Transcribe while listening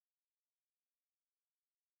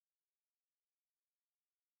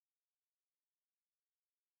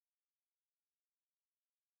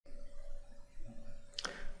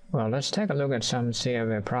Well, let's take a look at some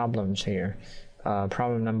CFA problems here.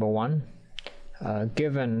 Problem number 1.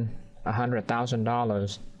 Given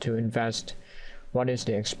 $100,000 to invest, what is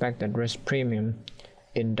the expected risk premium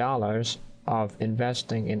in dollars of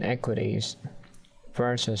investing in equities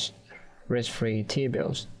versus risk-free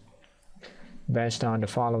T-bills based on the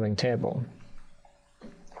following table?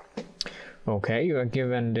 Okay, you are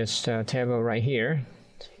given this table right here.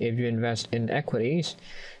 If you invest in equities,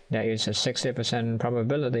 there is a 60%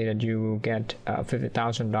 probability that you will get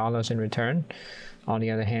 $50,000 in return. On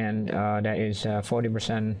the other hand, there is a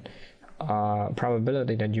 40%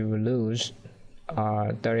 probability that you will lose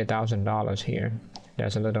 $30,000 here.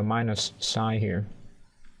 There's a little minus sign here.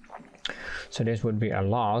 So this would be a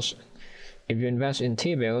loss. If you invest in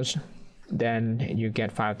T-bills, then you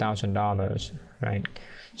get $5,000, right?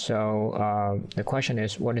 So the question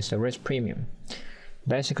is, what is the risk premium?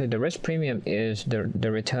 Basically, the risk premium is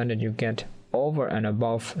the return that you get over and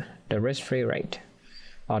above the risk-free rate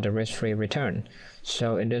or the risk-free return.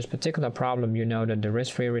 So in this particular problem, you know that the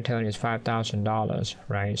risk-free return is $5,000,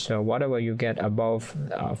 right? So whatever you get above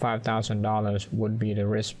 $5,000 would be the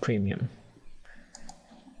risk premium.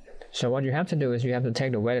 So what you have to do is you have to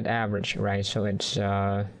take the weighted average, right? So it's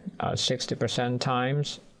 60%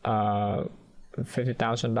 times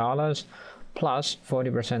 $50,000 plus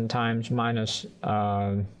 40% times minus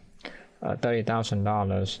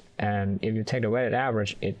 $30,000, and if you take the weighted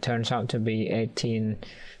average, it turns out to be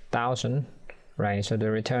 18,000, right? So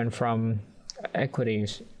the return from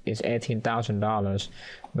equities is $18,000,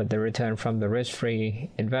 but the return from the risk-free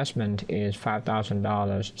investment is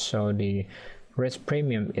 $5,000. So the risk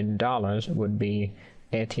premium in dollars would be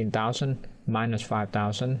 18,000 minus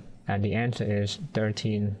 5,000, and the answer is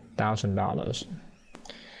 $13,000.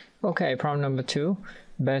 Okay, problem number 2.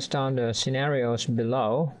 Based on the scenarios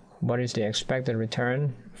below, what is the expected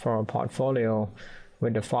return for a portfolio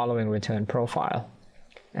with the following return profile?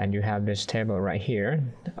 And you have this table right here.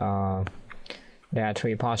 There are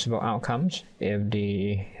 3 possible outcomes. If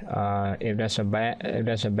there's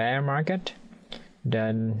a bear market,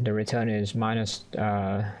 then the return is minus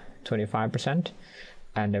 25%,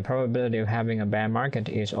 and the probability of having a bear market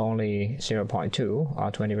is only 0.2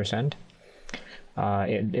 or 20%.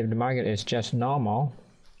 If the market is just normal,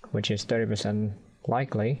 which is 30%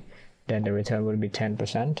 likely, then the return would be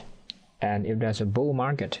 10%. And if there's a bull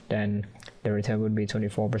market, then the return would be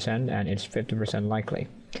 24%, and it's 50% likely.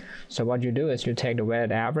 So what you do is you take the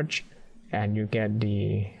weighted average, and you get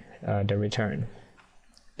the return,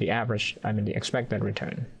 the average, the expected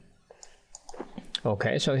return.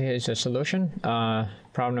 Okay, so here's a solution.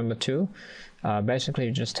 Problem number 2. Basically,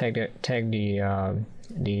 you just take the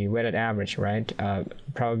weighted average, right?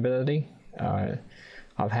 Probability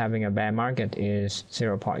of having a bear market is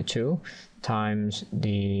 0.2 times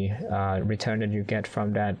the return that you get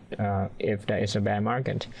from that if there is a bear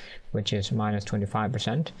market, which is minus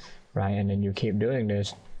 25%, right? And then you keep doing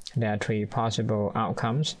this. There are 3 possible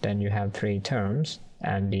outcomes. Then you have 3 terms,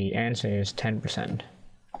 and the answer is 10%.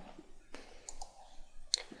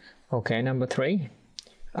 Okay, number 3.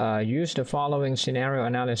 Use the following scenario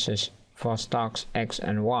analysis for stocks X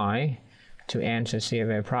and Y to answer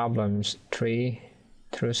CFA problems 3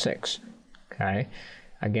 through 6. Okay,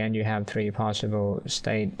 again, you have 3 possible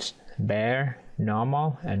states: bear,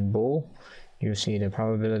 normal, and bull. You see the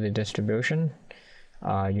probability distribution.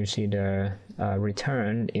 You see the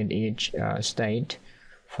return in each state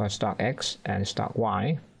for stock X and stock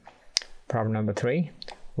Y. Problem number 3.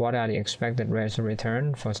 What are the expected rates of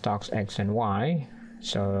return for stocks X and Y?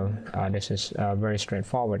 So this is very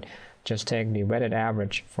straightforward. Just take the weighted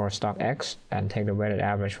average for stock X and take the weighted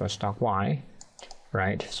average for stock Y,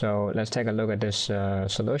 right? So let's take a look at this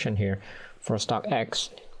solution here. For stock X,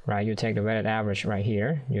 right, you take the weighted average right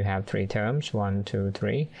here. You have 3 terms, 1, 2,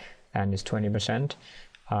 3, and it's 20%.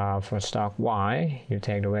 For stock Y, you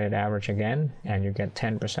take the weighted average again, and you get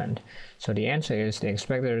 10%. So the answer is the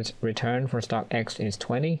expected return for stock X is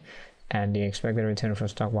 20, and the expected return for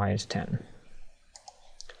stock Y is 10.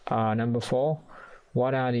 Number 4,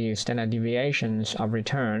 what are the standard deviations of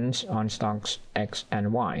returns on stocks X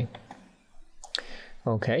and Y?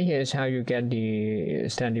 Okay, here's how you get the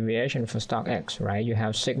standard deviation for stock X, right? You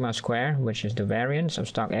have sigma square, which is the variance of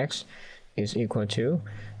stock X, is equal to,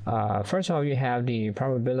 first of all, you have the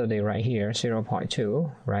probability right here,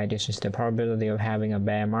 0.2, right? This is the probability of having a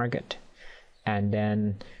bear market. And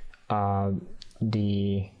then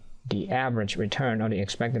the average return or the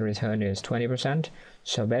expected return is 20%.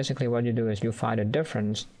 So basically what you do is you find the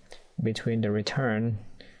difference between the return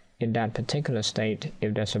in that particular state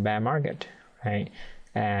if there's a bear market, right?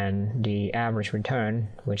 And the average return,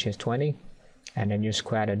 which is 20, and then you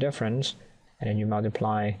square the difference, and then you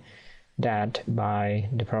multiply that by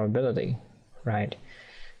the probability, right?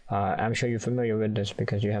 I'm sure you're familiar with this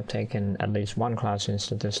because you have taken at least one class in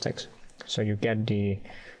statistics. So you get the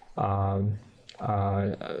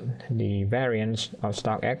variance of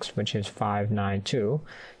stock X, which is 592.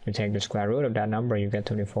 You take the square root of that number, you get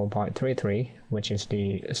 24.33, which is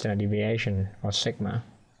the standard deviation, or sigma.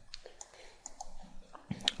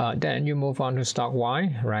 Then you move on to stock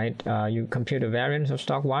Y, right? You compute the variance of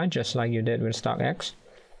stock Y just like you did with stock X,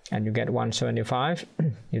 and you get 175.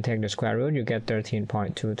 You take the square root, you get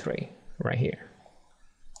 13.23 right here.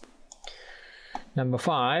 Number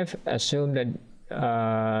 5, assume that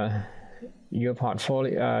your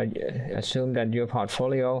portfolio,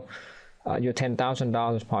 your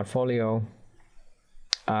 $10,000 portfolio,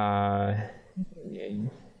 I'm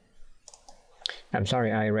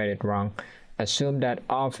sorry, I read it wrong. Assume that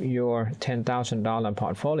of your $10,000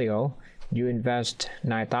 portfolio, you invest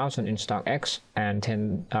 $9,000 in stock X and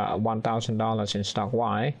 $1,000 in stock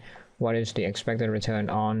Y. What is the expected return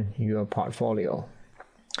on your portfolio?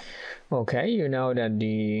 Okay, you know that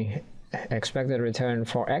the expected return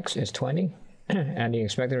for X is 20 and the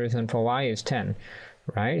expected return for Y is 10,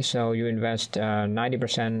 right? So you invest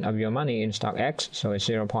 90% of your money in stock X, so it's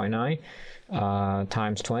 0.9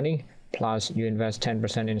 times 20, plus you invest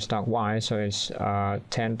 10% in stock Y, so it's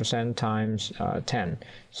 10% times 10.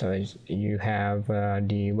 So you have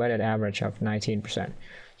the weighted average of 19%.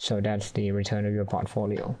 So that's the return of your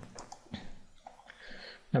portfolio.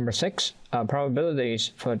 Number 6,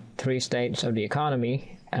 probabilities for 3 states of the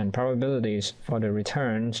economy and probabilities for the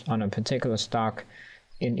returns on a particular stock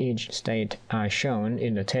in each state are shown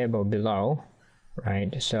in the table below,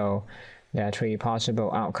 right? So there are 3 possible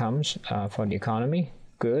outcomes for the economy: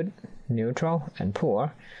 good, neutral, and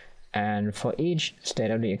poor. And for each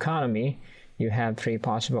state of the economy, you have 3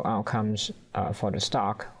 possible outcomes for the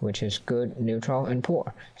stock, which is good, neutral, and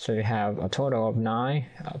poor. So you have a total of 9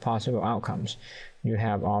 possible outcomes. You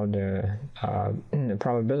have all the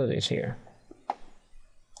probabilities here.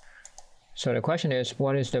 So the question is,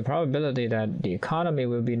 what is the probability that the economy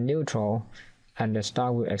will be neutral and the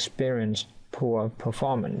stock will experience poor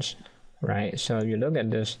performance, right? So you look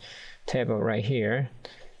at this table right here,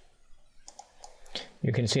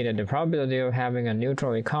 you can see that the probability of having a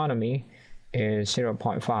neutral economy is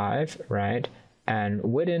 0.5, right? And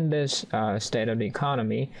within this state of the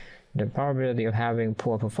economy, the probability of having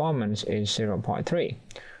poor performance is 0.3.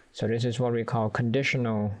 So this is what we call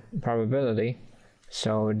conditional probability.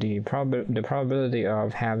 So the probability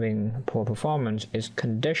of having poor performance is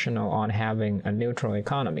conditional on having a neutral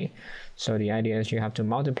economy. So the idea is you have to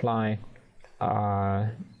multiply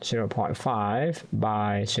 0.5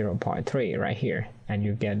 by 0.3 right here, and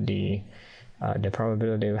you get the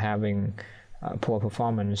probability of having poor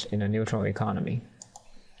performance in a neutral economy.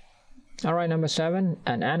 All right, number 7,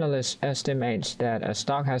 an analyst estimates that a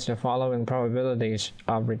stock has the following probabilities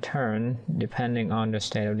of return depending on the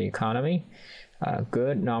state of the economy: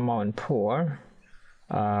 good, normal, and poor.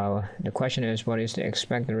 The question is, what is the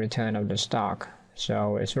expected return of the stock?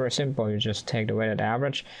 So it's very simple. You just take the weighted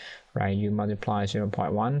average, right? You multiply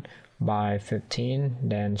 0.1 by 15,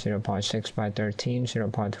 then 0.6 by 13,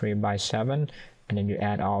 0.3 by 7, and then you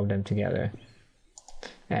add all of them together.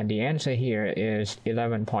 And the answer here is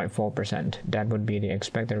 11.4%. That would be the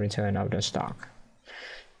expected return of the stock.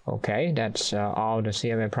 Okay, that's all the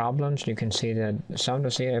CFA problems. You can see that some of the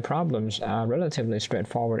CFA problems are relatively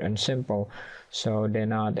straightforward and simple, so they're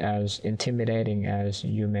not as intimidating as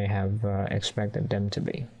you may have expected them to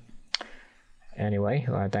be. Anyway,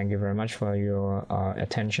 thank you very much for your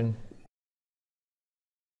attention.